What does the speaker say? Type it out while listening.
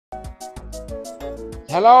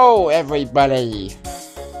Hello, everybody.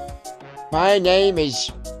 My name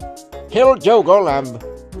is Hill Dougal. I'm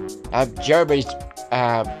Jerma's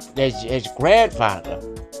his grandfather.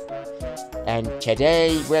 And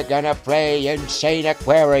today we're gonna play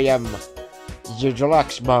Insaniquarium, the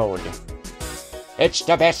deluxe mode. It's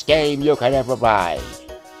the best game you could ever buy.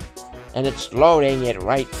 And it's loading it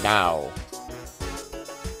right now.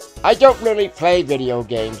 I don't really play video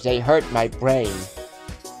games, they hurt my brain.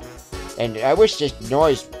 And I wish this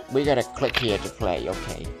noise, we gotta click here to play,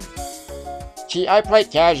 okay. See, I play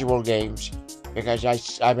casual games because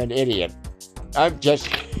I'm an idiot. I'm just...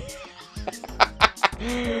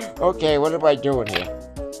 Okay, what am I doing here?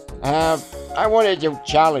 I want to do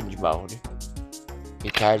challenge mode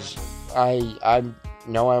because I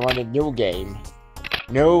want a new game.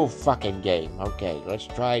 New fucking game. Okay, let's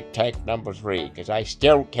try tank number 3 because I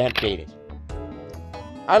still can't beat it.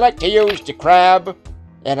 I like to use the crab,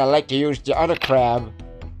 and I like to use the other crab,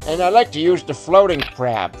 and I like to use the floating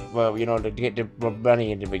crab. Well, you know, to get the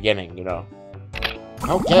money in the beginning, you know.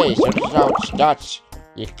 Okay, so this is how it starts.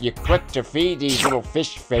 You click to feed these little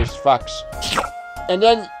fish face fucks. And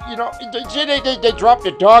then, you know, they drop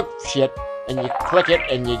the dog shit, and you click it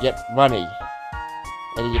and you get money.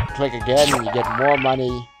 And you click again and you get more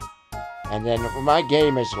money. And then my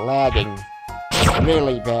game is lagging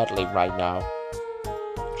really badly right now.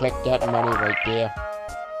 Click that money right there.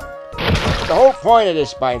 The whole point of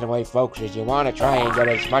this, by the way, folks, is you want to try and get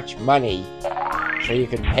as much money so you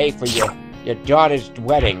can pay for your daughter's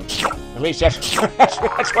wedding. At least that's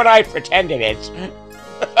what I pretend it is.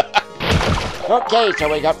 Okay, so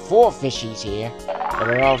we got 4 fishies here. And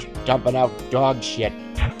they're all dumping out dog shit.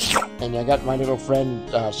 And I got my little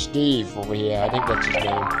friend, Steve, over here. I think that's his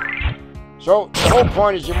name. So, the whole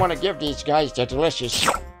point is you want to give these guys the delicious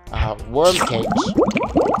worm cakes.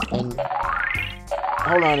 And...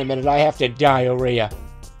 hold on a minute, I have to diarrhea.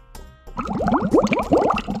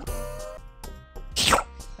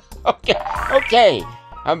 Okay.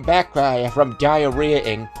 I'm back from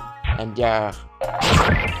diarrheaing. And,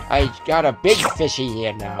 I got a big fishy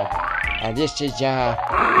here now. And this is,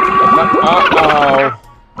 uh-oh.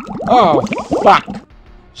 Oh, fuck!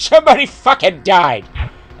 Somebody fucking died!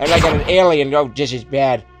 And I got an alien. Oh, this is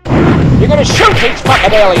bad. You're gonna shoot these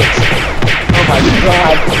fucking aliens! Oh my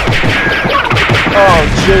god! Oh,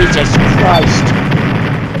 Jesus Christ!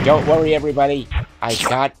 Don't worry, everybody. I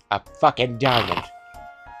got a fucking diamond.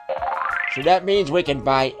 So that means we can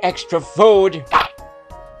buy extra food.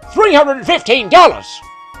 $315!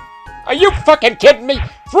 Are you fucking kidding me?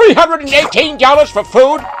 $318 for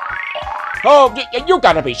food? Oh, you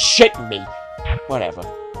gotta be shitting me. Whatever.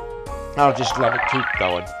 I'll just let it keep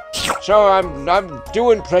going. So I'm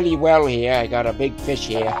doing pretty well here. I got a big fish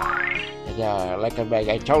here. And, like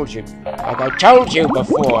I told you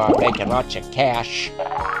before, I'm making lots of cash.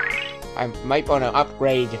 I might want to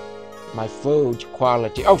upgrade my food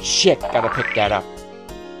quality. Oh shit, gotta pick that up.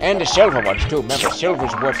 And the silver ones too. Remember,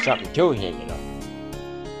 silver's worth something too here, you know.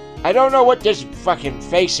 I don't know what this fucking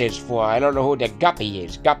face is for. I don't know who the guppy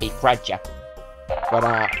is. Guppy Cruncher. But,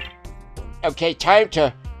 okay, time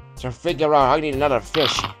to figure out. I need another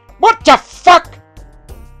fish. What the fuck?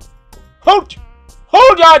 Hold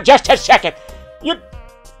on just a second.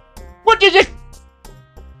 What is this?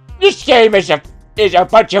 This game is a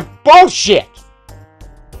bunch of bullshit.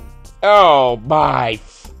 Oh my.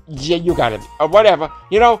 Yeah, you got it. Whatever.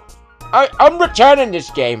 You know, I'm returning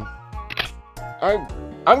this game.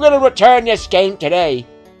 I'm gonna return this game today.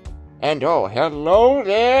 And oh, hello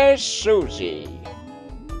there, Susie.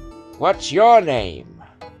 What's your name?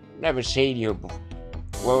 Never seen you before.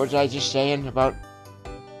 What was I just saying about...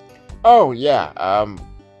 Oh, yeah,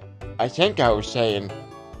 I think I was saying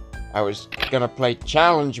I was gonna play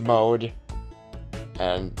challenge mode.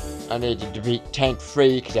 And I needed to beat tank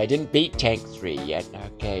 3 because I didn't beat tank 3 yet.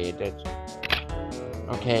 Okay,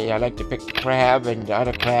 okay, I like to pick the crab and the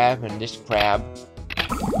other crab and this crab.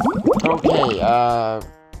 Okay,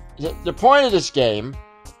 the point of this game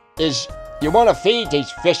is you want to feed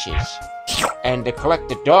these fishes and to collect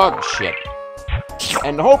the dog shit.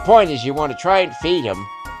 And the whole point is you want to try and feed them.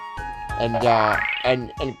 And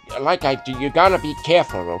like I do, you gotta be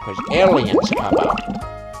careful though, because aliens come out.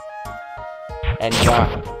 And,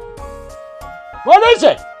 what is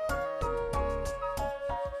it?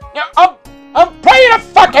 I'm playing a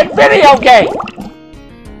fucking video game!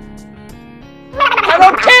 I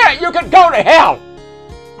don't care! You can go to hell!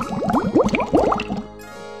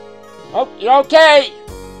 Okay!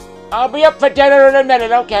 I'll be up for dinner in a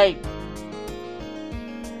minute, okay?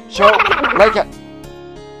 So, like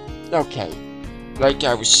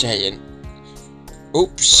I was saying...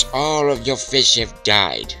 Oops, all of your fish have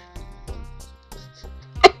died.